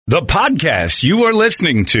The podcast you are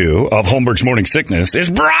listening to of Holmberg's Morning Sickness is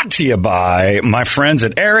brought to you by my friends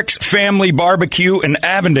at Eric's Family Barbecue in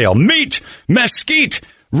Avondale. Meat, mesquite,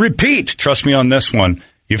 repeat. Trust me on this one.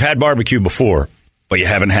 You've had barbecue before, but you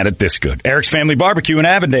haven't had it this good. Eric's Family Barbecue in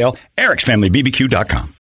Avondale,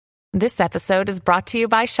 ericsfamilybbq.com. This episode is brought to you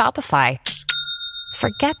by Shopify.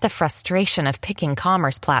 Forget the frustration of picking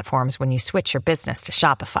commerce platforms when you switch your business to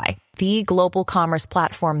Shopify, the global commerce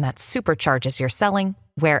platform that supercharges your selling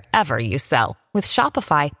wherever you sell. With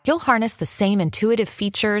Shopify, you'll harness the same intuitive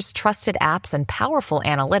features, trusted apps, and powerful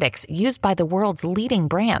analytics used by the world's leading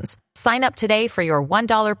brands. Sign up today for your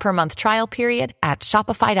 $1 per month trial period at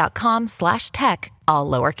shopify.com/tech, all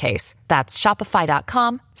lowercase. That's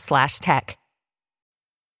shopify.com/tech.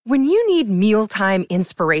 When you need mealtime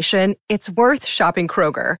inspiration, it's worth shopping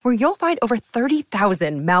Kroger, where you'll find over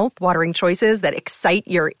 30,000 mouth-watering choices that excite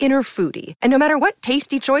your inner foodie. And no matter what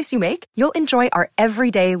tasty choice you make, you'll enjoy our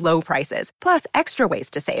everyday low prices, plus extra ways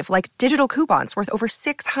to save, like digital coupons worth over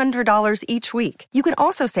 $600 each week. You can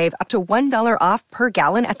also save up to $1 off per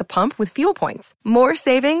gallon at the pump with fuel points. More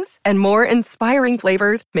savings and more inspiring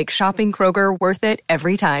flavors make shopping Kroger worth it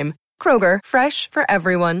every time. Kroger, fresh for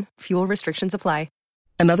everyone. Fuel restrictions apply.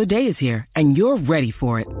 Another day is here, and you're ready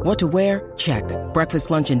for it. What to wear? Check.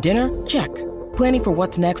 Breakfast, lunch, and dinner? Check. Planning for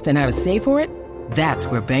what's next and how to save for it? That's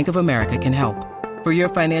where Bank of America can help. For your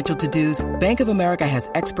financial to-dos, Bank of America has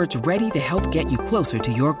experts ready to help get you closer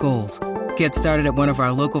to your goals. Get started at one of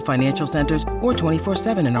our local financial centers or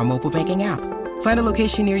 24/7 in our mobile banking app. Find a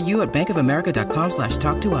location near you at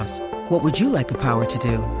bankofamerica.com/talktous. What would you like the power to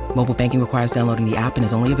do? Mobile banking requires downloading the app and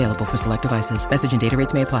is only available for select devices. Message and data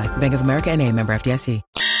rates may apply. Bank of America N.A., member FDIC.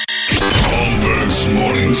 Holmberg's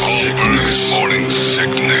Morning Sickness. Morning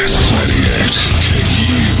Sickness. 98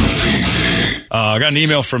 KUPD. I got an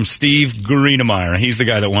email from Steve Greenemeyer. He's the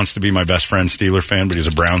guy that wants to be my best friend, Steeler fan, but he's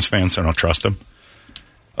a Browns fan, so I don't trust him.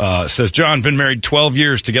 Says, John, been married 12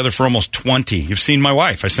 years, together for almost 20. You've seen my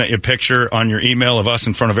wife. I sent you a picture on your email of us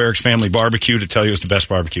in front of Eric's Family Barbecue to tell you it's the best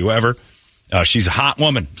barbecue ever. She's a hot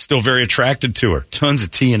woman, still very attracted to her. Tons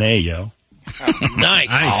of TNA, yo. Nice.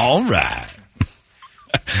 All right.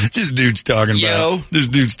 This dude's talking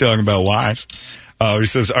about wives. He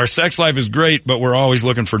says, our sex life is great, but we're always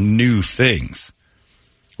looking for new things.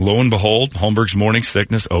 Lo and behold, Holmberg's Morning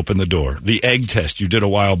Sickness opened the door. The egg test you did a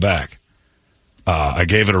while back. I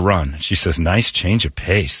gave it a run. She says, nice change of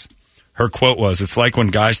pace. Her quote was, it's like when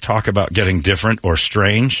guys talk about getting different or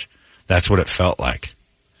strange. That's what it felt like.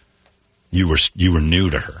 You were new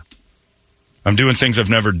to her. I'm doing things I've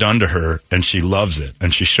never done to her, and she loves it,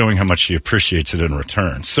 and she's showing how much she appreciates it in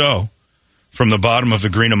return. So, from the bottom of the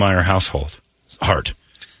Greenemeyer household, heart,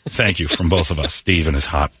 thank you from both of us, Steve and his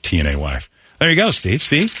hot TNA wife. There you go, Steve.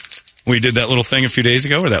 See? We did that little thing a few days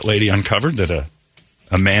ago where that lady uncovered that a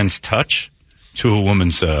man's touch to a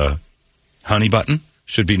woman's honey button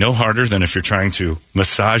should be no harder than if you're trying to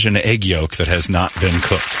massage an egg yolk that has not been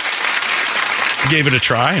cooked. Gave it a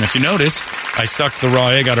try, and if you notice, I sucked the raw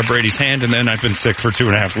egg out of Brady's hand, and then I've been sick for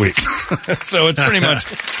 2.5 weeks. So it's pretty much,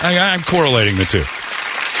 I'm correlating the two.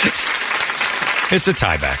 It's a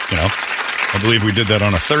tie back, you know. I believe we did that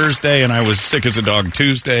on a Thursday, and I was sick as a dog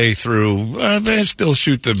Tuesday through, they still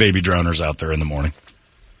shoot the baby drowners out there in the morning.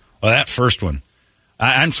 Well, that first one,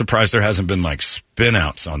 I'm surprised there hasn't been like spin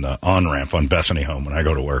outs on the on-ramp on Bethany home when I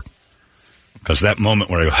go to work. Because that moment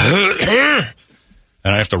where I go,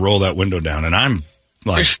 and I have to roll that window down, and I'm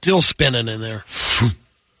like... You're still spinning in there.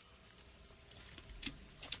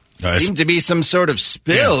 Seemed to be some sort of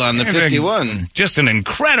spill on the 51. Just an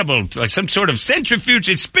incredible, like some sort of centrifuge.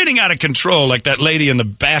 It's spinning out of control, like that lady in the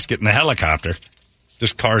basket in the helicopter.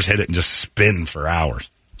 Just cars hit it and just spin for hours.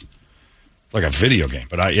 It's like a video game.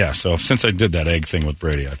 But so since I did that egg thing with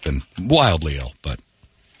Brady, I've been wildly ill, but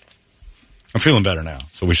I'm feeling better now,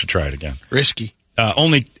 so we should try it again. Risky.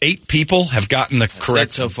 Only 8 people have gotten the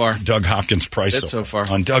correct so far. Doug Hopkins price so far.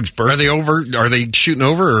 On Doug's birthday. Are they over? Are they shooting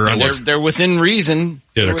over? Or they're within reason.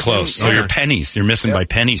 Yeah, they're close. So you're pennies. You're missing by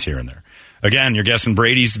pennies here and there. Again, you're guessing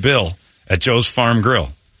Brady's bill at Joe's Farm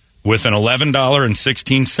Grill with an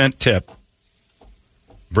 $11.16 tip.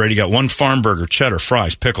 Brady got 1 farm burger, cheddar,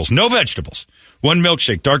 fries, pickles, no vegetables, 1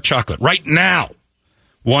 milkshake, dark chocolate. Right now,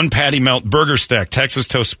 1 patty melt burger stack, Texas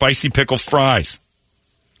toast, spicy pickle fries.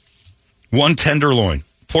 1 tenderloin,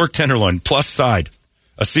 pork tenderloin, plus side,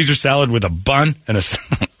 a Caesar salad with a bun, and a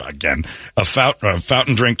fountain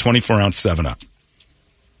drink, 24-ounce 7-Up.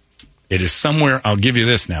 It is somewhere, I'll give you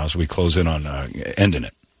this now as we close in on ending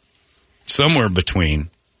it, somewhere between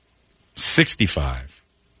 $65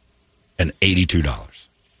 and $82.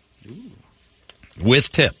 Ooh. With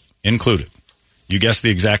tip included. You guess the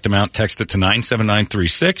exact amount, text it to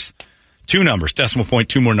 97936. 2 numbers, decimal point,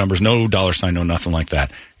 2 more numbers, no $, no nothing like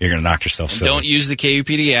that. You're going to knock yourself silly. Don't use the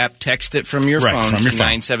KUPD app. Text it from your phone to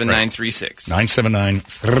 97936.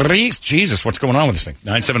 97936. Jesus, what's going on with this thing?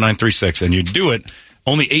 97936. And you do it.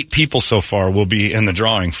 Only 8 people so far will be in the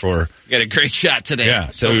drawing for... You got a great shot today. Yeah,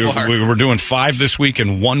 so we're doing 5 this week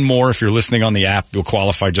and 1 more. If you're listening on the app, you'll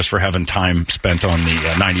qualify just for having time spent on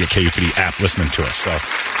the 90 at KUPD app listening to us. So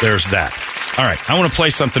there's that. All right, I want to play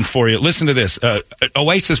something for you. Listen to this.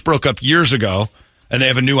 Oasis broke up years ago, and they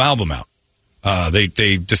have a new album out.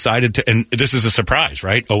 They decided to... And this is a surprise,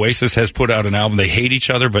 right? Oasis has put out an album. They hate each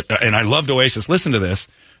other, but and I loved Oasis. Listen to this.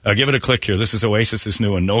 Give it a click here. This is Oasis'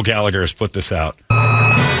 new one. Noel Gallagher has put this out.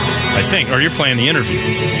 I think. Or you're playing the interview.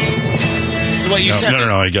 This is what you said.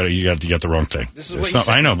 No. You got the wrong thing. This is what you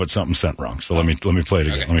said. I know, but something sent wrong. So let me play it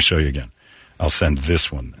again. Okay. Let me show you again. I'll send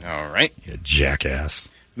this one. All right. You jackass.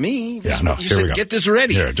 Me? Yeah, no. You Here we said go. get this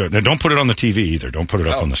ready. Here, don't put it on the TV either. Don't put it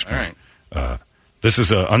up on the screen. All right. This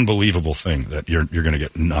is an unbelievable thing that you're going to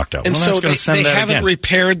get knocked out. And well, so gonna send they that haven't again.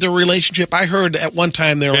 repaired the relationship. I heard at one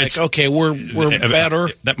time they were like, okay, we're better.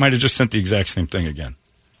 That might have just sent the exact same thing again.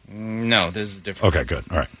 No, this is different. Okay, good.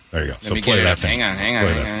 All right, there you go. Let me play get it that up. thing.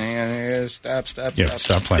 Hang on. Stop. Yeah,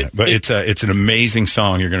 stop playing it. But it's an amazing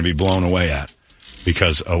song. You're going to be blown away at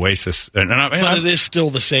because Oasis. But it is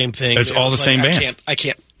still the same thing. It's all the same band. I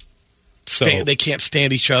can't. So they can't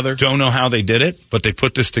stand each other. Don't know how they did it, but they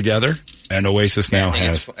put this together, and Oasis now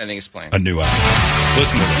has I think it's playing. a new album.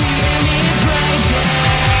 Listen to this.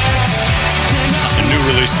 A new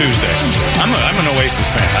release Tuesday. I'm an Oasis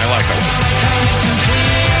fan. I like Oasis.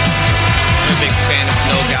 I'm a big fan of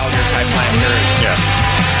Noel Gallagher's High Flying Birds. Yeah.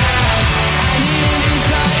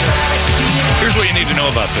 Here's what you need to know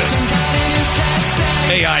about this.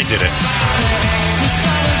 AI did it.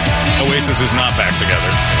 Oasis is not back together.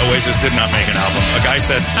 Oasis did not make an album. A guy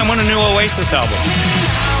said, I want a new Oasis album.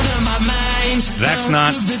 That's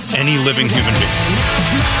not any living human being.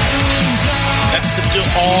 That's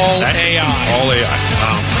all AI. All AI.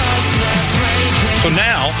 So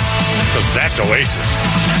now, because that's Oasis.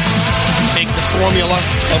 Take the formula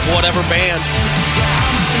of whatever band.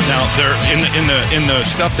 Now, they're in the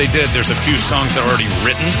stuff they did, there's a few songs that are already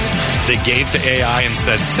written. They gave to AI and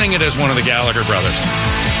said, sing it as one of the Gallagher brothers.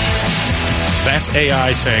 That's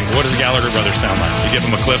AI saying, what does the Gallagher brothers sound like? You give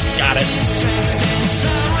them a clip, got it.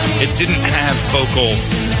 It didn't have vocal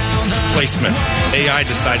placement. AI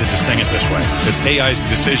decided to sing it this way. It's AI's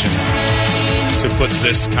decision to put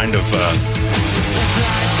this kind of...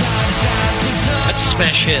 That's a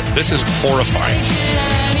smash hit. This is horrifying.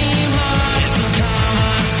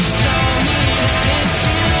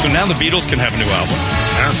 So now the Beatles can have a new album.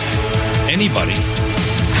 Anybody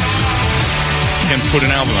can put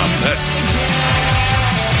an album out.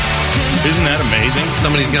 Isn't that amazing?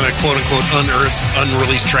 Somebody's going to quote-unquote unearth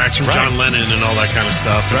unreleased tracks from John Lennon and all that kind of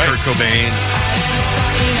stuff. Right. Kurt Cobain.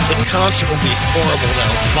 The concert will be horrible,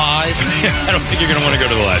 though. Live. I don't think you're going to want to go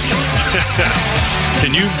to the live shows.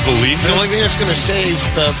 Can you believe The this? only thing that's going to save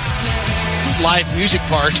the live music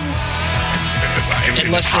part.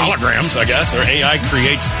 It's holograms, I guess, or AI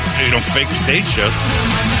creates fake stage shows.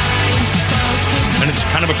 And it's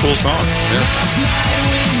kind of a cool song. Yeah.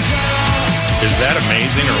 Is that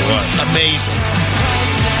amazing or what? Amazing.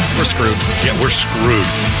 We're screwed. Yeah, we're screwed.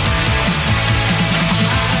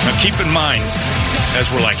 Now keep in mind,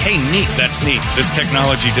 as we're like, hey, neat, that's neat. This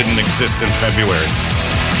technology didn't exist in February.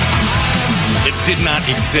 It did not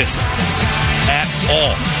exist at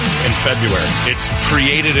all in February. It's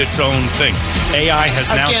created its own thing. AI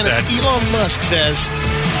has now said... If Elon Musk says,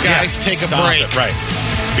 guys, take a break. Right.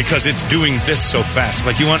 Because it's doing this so fast.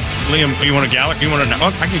 Like, you want, Liam, you want a Galaxy? You want a...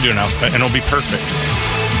 Oh, I can do an house, and it'll be perfect.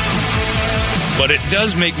 But it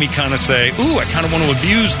does make me kind of say, ooh, I kind of want to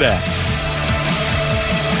abuse that.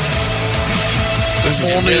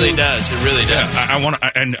 It really does. It really does. Yeah, I want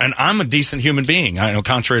to, and I'm a decent human being. I know,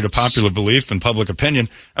 contrary to popular belief and public opinion,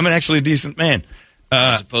 I'm actually a decent man.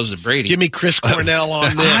 As opposed to Brady. Give me Chris Cornell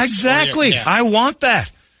on this. Exactly. Yeah. I want that.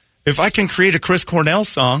 If I can create a Chris Cornell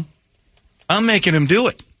song, I'm making him do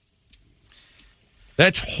it.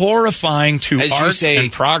 That's horrifying to As art you say,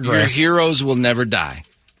 and progress. Your heroes will never die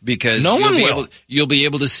because No one will. You'll be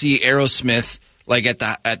able to see Aerosmith like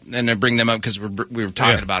and I bring them up because we were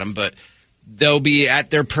talking about them, but they'll be at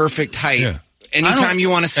their perfect height anytime you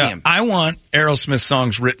want to see them. I want Aerosmith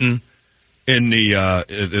songs written in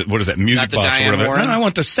the what is that music Not the box or Diane whatever. Warren? No, I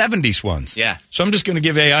want the 70s ones. Yeah. So I'm just going to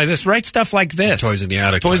give AI this. Write stuff like this. Toys in the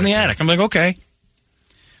Attic. Toys in the Attic. I'm like, okay.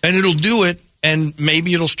 And it'll do it, and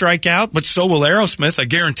maybe it'll strike out, but so will Aerosmith. I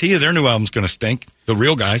guarantee you their new album's going to stink. The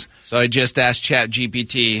real guys. So I just asked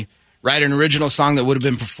ChatGPT, Write an original song that would have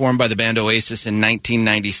been performed by the band Oasis in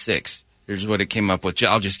 1996. Here's what it came up with.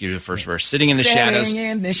 I'll just give you the first verse. Sitting in the shadows.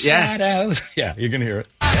 In the shadows. Yeah, you can hear it.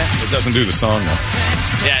 Yeah. It doesn't do the song, though.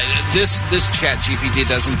 Yeah, this chat GPT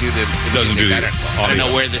doesn't do the doesn't do the I don't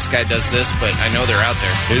know where this guy does this, but I know they're out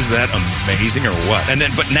there. Is that amazing or what? And then,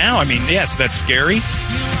 but now, I mean, yes, that's scary.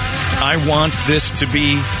 I want this to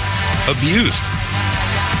be abused.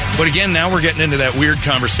 But again, now we're getting into that weird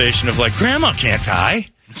conversation of like, Grandma can't die.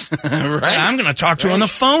 Right. I'm going to talk to her on the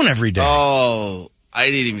phone every day. Oh, I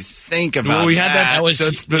didn't even think about that. Well, we had that was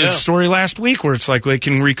the story last week where it's like they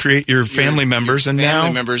can recreate your family members and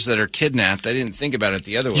family members that are kidnapped. I didn't think about it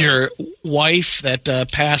the other way. Your wife that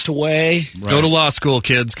passed away. Right. Go to law school,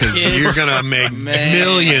 kids, because you're going to make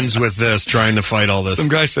millions with this trying to fight all this. Some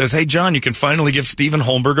guy says, hey, John, you can finally give Stephen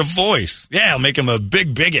Holmberg a voice. Yeah, I'll make him a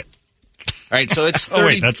big bigot. All right, so it's 30, oh,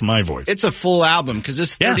 wait, that's my voice. It's a full album because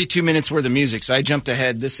it's 32 minutes worth of music. So I jumped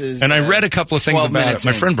ahead. This is and I read a couple of things about it.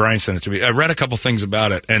 My friend Brian sent it to me. I read a couple of things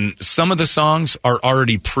about it, and some of the songs are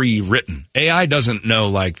already pre-written. AI doesn't know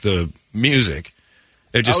like the music.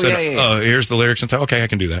 It just said, "Oh, here's the lyrics," and okay, I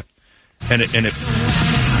can do that. And it that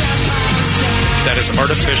is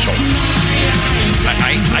artificial.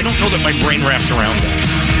 I don't know that my brain wraps around this.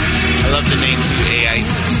 I love the name too,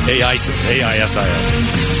 Oasis. Oasis, AISIS.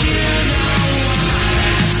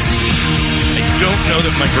 I don't know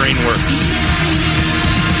that my brain works.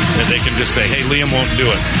 That they can just say, hey, Liam won't do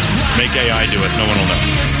it. Make AI do it. No one will know.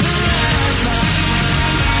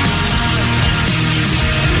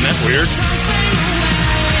 Isn't that weird?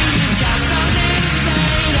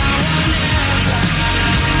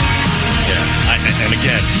 Yeah. And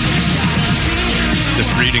again, just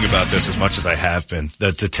reading about this as much as I have been,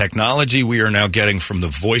 that the technology we are now getting from the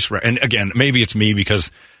voice, and again, maybe it's me because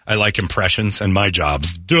I like impressions and my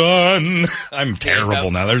job's done. I'm terrible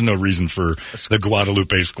now. There's no reason for the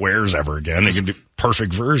Guadalupe Squares ever again. They can do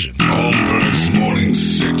perfect version. Holmberg's Morning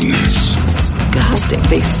Sickness. Disgusting.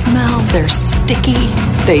 They smell. They're sticky.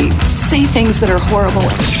 They say things that are horrible.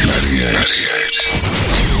 98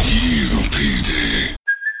 UPD.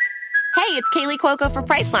 Hey, it's Kaylee Cuoco for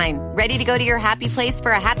Priceline. Ready to go to your happy place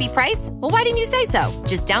for a happy price? Well, why didn't you say so?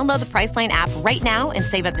 Just download the Priceline app right now and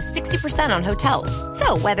save up to 60% on hotels.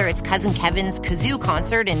 So whether it's Cousin Kevin's Kazoo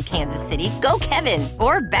Concert in Kansas City, go Kevin,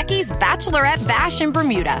 or Becky's Bachelorette Bash in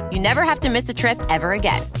Bermuda, you never have to miss a trip ever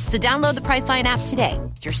again. So download the Priceline app today.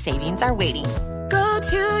 Your savings are waiting. Go to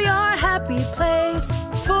your happy place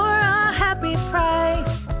for a happy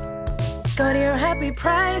price. Go to your happy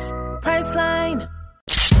price, Priceline.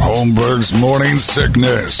 Holmberg's Morning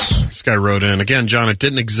Sickness. This guy wrote in, again, John, it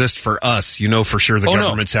didn't exist for us. You know for sure the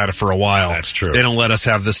government's had it for a while. That's true. They don't let us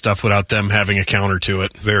have this stuff without them having a counter to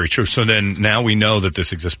it. Very true. So then now we know that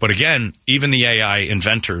this exists. But again, even the AI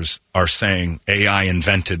inventors are saying AI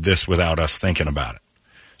invented this without us thinking about it.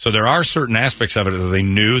 So there are certain aspects of it that they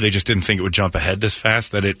knew, they just didn't think it would jump ahead this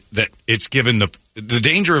fast, that it's given the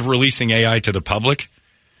danger of releasing AI to the public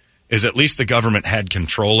is at least the government had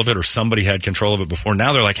control of it or somebody had control of it before.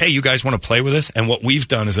 Now they're like, hey, you guys want to play with this? And what we've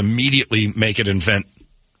done is immediately make it invent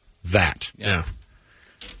that. Yeah.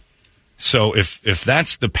 So if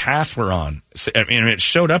that's the path we're on, I mean, it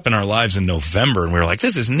showed up in our lives in November, and we were like,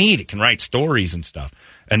 this is neat. It can write stories and stuff.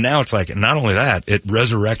 And now it's like, not only that, it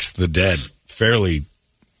resurrects the dead fairly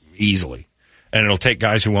easily. And it'll take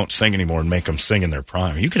guys who won't sing anymore and make them sing in their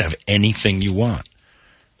prime. You could have anything you want.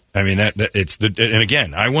 I mean, and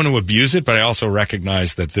again, I want to abuse it, but I also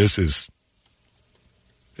recognize that this is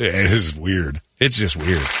weird. It's just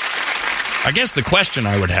weird. I guess the question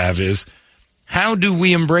I would have is, how do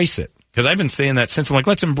we embrace it? Because I've been saying that since. I'm like,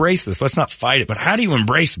 let's embrace this. Let's not fight it. But how do you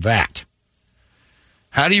embrace that?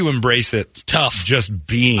 How do you embrace it? Tough. Just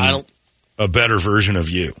being a better version of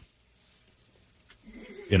you.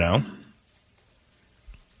 You know?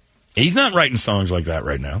 He's not writing songs like that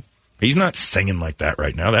right now. He's not singing like that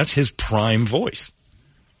right now. That's his prime voice.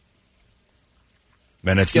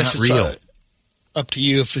 And it's not real. Up to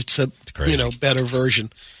you if it's a better version.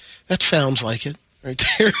 That sounds like it right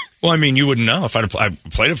there. Well, I mean, you wouldn't know. If I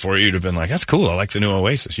played it for you, you'd have been like, that's cool. I like the new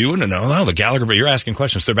Oasis. You wouldn't know. Oh, the Gallagher, but you're asking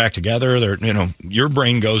questions. They're back together. Your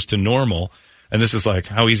brain goes to normal. And this is like,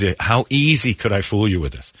 how easy could I fool you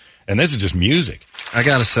with this? And this is just music. I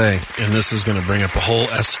got to say, and this is going to bring up a whole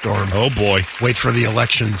S-storm. Oh, boy. Wait for the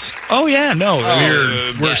elections. Oh, yeah, no.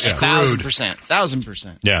 We're screwed.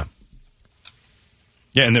 1,000%. Yeah.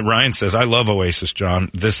 Yeah, and then Ryan says, I love Oasis, John.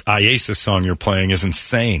 This Oasis song you're playing is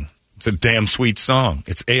insane. It's a damn sweet song.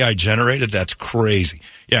 It's AI generated. That's crazy.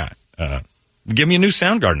 Yeah. Give me a new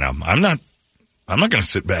Soundgarden album. I'm not going to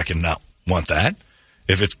sit back and not want that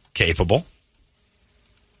if it's capable.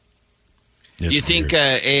 Do you think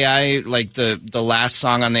AI, like the last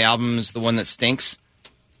song on the album, is the one that stinks?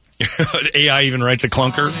 AI even writes a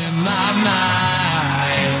clunker?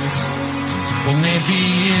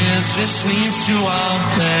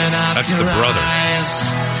 That's the brother.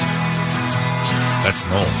 That's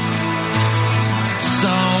Noel.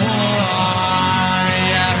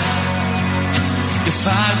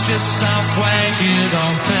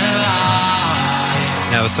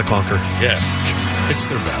 Yeah, that's the clunker. Yeah. It's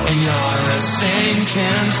their ballad.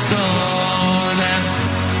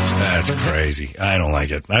 That's crazy. I don't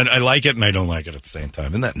like it. I like it and I don't like it at the same time.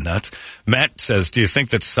 Isn't that nuts? Matt says, do you think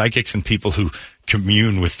that psychics and people who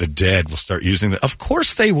commune with the dead will start using it? Of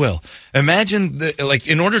course they will. Imagine,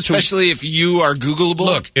 in order to... Especially if you are Googleable.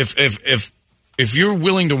 Look, if you're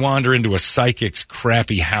willing to wander into a psychic's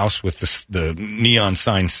crappy house with the neon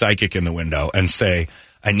sign psychic in the window and say,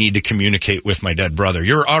 I need to communicate with my dead brother,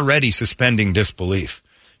 you're already suspending disbelief.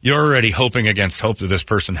 You're already hoping against hope that this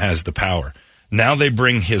person has the power. Now they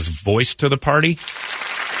bring his voice to the party.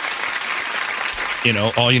 You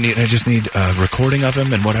know, all you need, I just need a recording of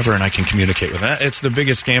him and whatever, and I can communicate with him. It's the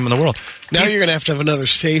biggest scam in the world. Now you're going to have another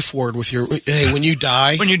safe word with your, hey, when you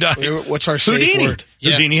die. When you die. What's our safe word?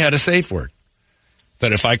 Houdini had a safe word.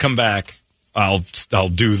 That if I come back, I'll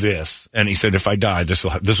do this. And he said, if I die, this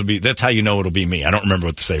will be, that's how you know it'll be me. I don't remember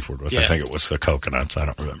what the safe word was. Yeah. I think it was the coconuts. I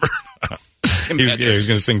don't remember. He was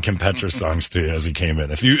going to sing Kim Petras songs to you as he came in.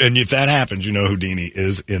 If that happens, you know Houdini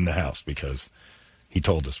is in the house because he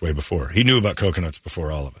told us way before. He knew about coconuts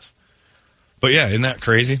before all of us. But yeah, isn't that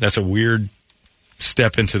crazy? That's a weird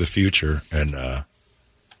step into the future. And yeah,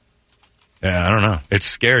 I don't know. It's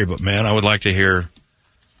scary, but man, I would like to hear.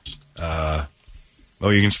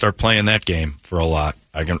 You can start playing that game for a lot.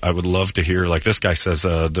 I would love to hear, like this guy says,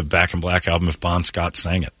 the Back in Black album if Bon Scott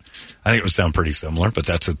sang it. I think it would sound pretty similar, but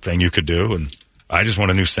that's a thing you could do. And I just want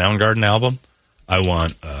a new Soundgarden album. I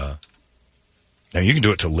want, now you can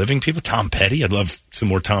do it to living people. Tom Petty. I'd love some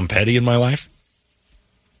more Tom Petty in my life.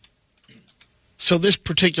 So this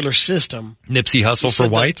particular system. Nipsey Hussle for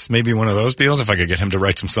whites. Maybe one of those deals. If I could get him to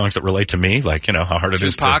write some songs that relate to me, like, you know, how hard it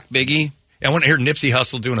is to. Tupac, Biggie. I want to hear Nipsey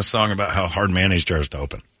Hussle doing a song about how hard mayonnaise jars to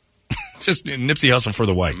open. Just Nipsey Hussle for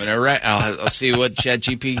the whites. I'll see what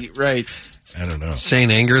ChatGPT writes. I don't know. Sane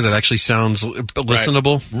Anger, that actually sounds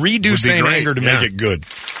listenable. Right. Redo Sane Anger to make it good.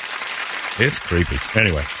 It's creepy.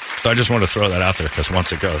 Anyway, so I just want to throw that out there because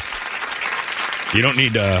once it goes, you don't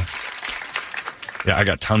need, yeah, I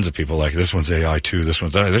got tons of people like this one's AI too, this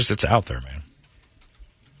one's, it's out there, man.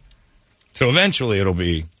 So eventually it'll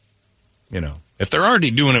be, you know, if they're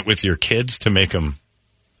already doing it with your kids to make them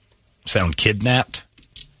sound kidnapped,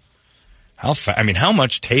 how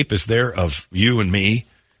much tape is there of you and me,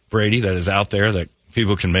 Brady, that is out there that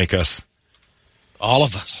people can make us, all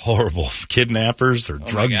of us, horrible kidnappers or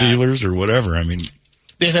drug dealers or whatever? I mean,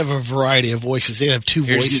 they'd have a variety of voices. They'd have two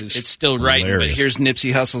voices. It's still right, but here's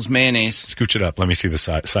Nipsey Hussle's mayonnaise. Scooch it up. Let me see the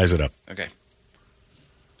size it up. Okay.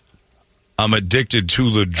 I'm addicted to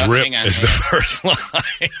the drip is the first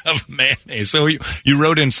line of mayonnaise. So you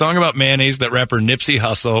wrote in song about mayonnaise that rapper Nipsey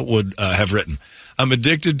Hussle would have written. I'm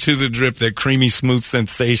addicted to the drip, that creamy, smooth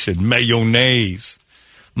sensation. Mayonnaise,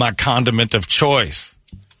 my condiment of choice.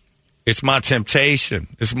 It's my temptation.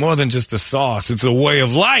 It's more than just a sauce. It's a way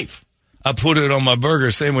of life. I put it on my burger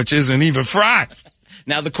sandwiches and even fries.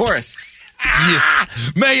 Now the chorus.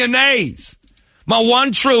 Mayonnaise, my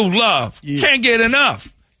one true love. Yeah. Can't get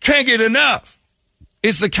enough. Can't get enough.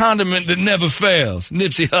 It's the condiment that never fails.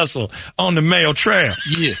 Nipsey Hussle on the mail trail.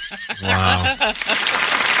 Yeah. Wow.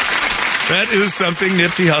 That is something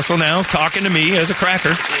Nipsey Hussle now talking to me as a cracker.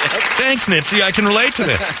 Yep. Thanks, Nipsey. I can relate to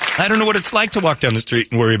this. I don't know what it's like to walk down the street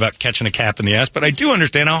and worry about catching a cap in the ass, but I do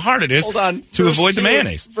understand how hard it is to avoid the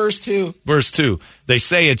mayonnaise. Verse 2. Verse 2. They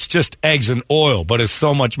say it's just eggs and oil, but it's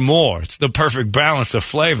so much more. It's the perfect balance of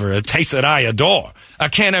flavor, a taste that I adore. I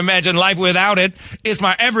can't imagine life without it. It's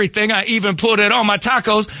my everything. I even put it on my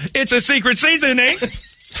tacos. It's a secret seasoning.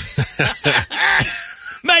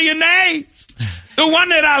 Mayonnaise. The one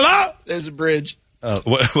that I love. There's a bridge.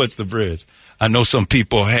 What's the bridge? I know some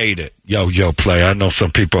people hate it. Yo, play. I know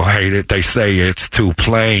some people hate it. They say it's too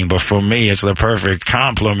plain, but for me, it's the perfect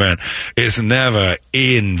compliment. It's never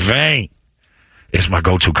in vain. It's my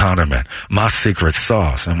go-to condiment, my secret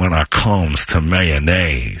sauce. And when it comes to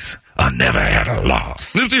mayonnaise, I never had a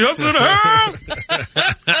loss. Nipsey Hussle in the house.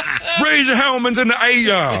 Raise your Hellman's in the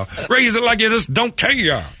air. Raise it like you just don't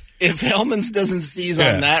care. If Hellman's doesn't seize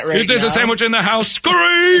on that right now. If there's a sandwich in the house,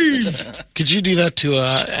 scream! Could you do that to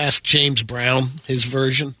ask James Brown, his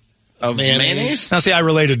version of mayonnaise? Now, see, I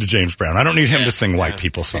related to James Brown. I don't need him to sing white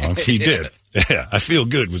people songs. He did. Yeah, I Feel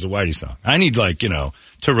Good was a Whitey song. I need, to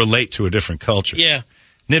relate to a different culture. Yeah.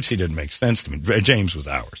 Nipsey didn't make sense to me. James was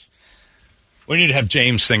ours. We need to have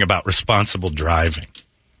James sing about responsible driving.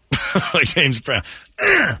 Like James Brown.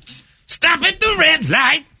 Stop at the red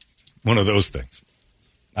light. One of those things.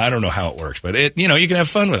 I don't know how it works, but you can have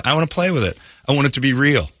fun with it. I want to play with it. I want it to be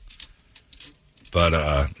real.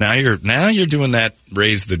 But now you're doing that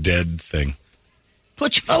raise the dead thing.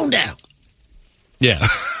 Put your phone down. Yeah.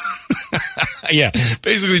 Yeah.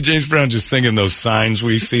 Basically, James Brown just singing those signs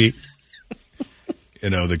we see.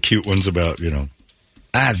 The cute ones about,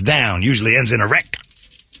 eyes down usually ends in a wreck.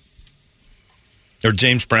 Or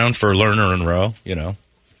James Brown for Lerner and Rowe,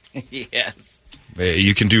 Yes.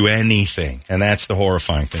 You can do anything. And that's the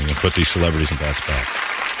horrifying thing. You put these celebrities in bad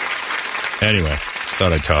spots. Anyway, just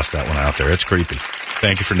thought I'd toss that one out there. It's creepy.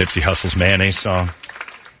 Thank you for Nipsey Hussle's Mayonnaise song.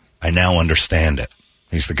 I now understand it.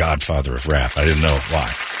 He's the godfather of rap. I didn't know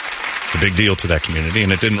why. It's a big deal to that community,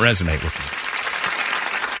 and it didn't resonate with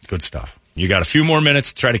me. Good stuff. You got a few more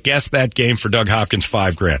minutes to try to guess that game for Doug Hopkins'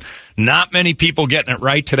 $5,000. Not many people getting it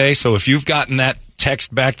right today, so if you've gotten that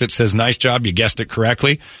text back that says, nice job, you guessed it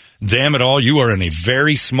correctly, damn it all, you are in a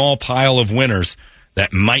very small pile of winners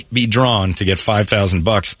that might be drawn to get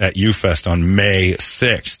 $5,000 at U-Fest on May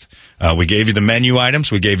 6th. We gave you the menu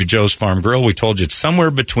items. We gave you Joe's Farm Grill. We told you it's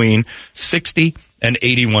somewhere between $60 and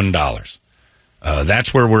 $81.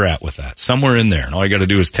 That's where we're at with that. Somewhere in there. And all you got to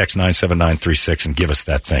do is text 97936 and give us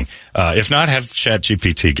that thing. If not, have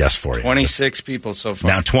ChatGPT guess for you. 26 people so far.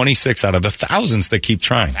 Now, 26 out of the thousands that keep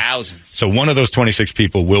trying. Thousands. So one of those 26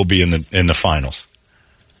 people will be in the finals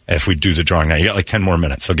if we do the drawing now. You got 10 more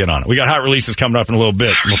minutes, so get on it. We got hot releases coming up in a little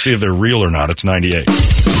bit. We'll see if they're real or not. It's 98.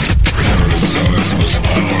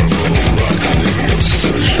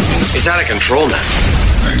 It's out of control now.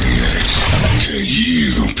 98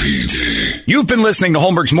 KUPD. You've been listening to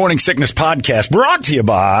Holmberg's Morning Sickness Podcast, brought to you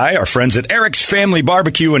by our friends at Eric's Family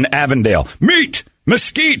Barbecue in Avondale. Meet,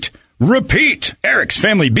 mesquite, repeat.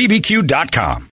 Eric'sFamilyBBQ.com.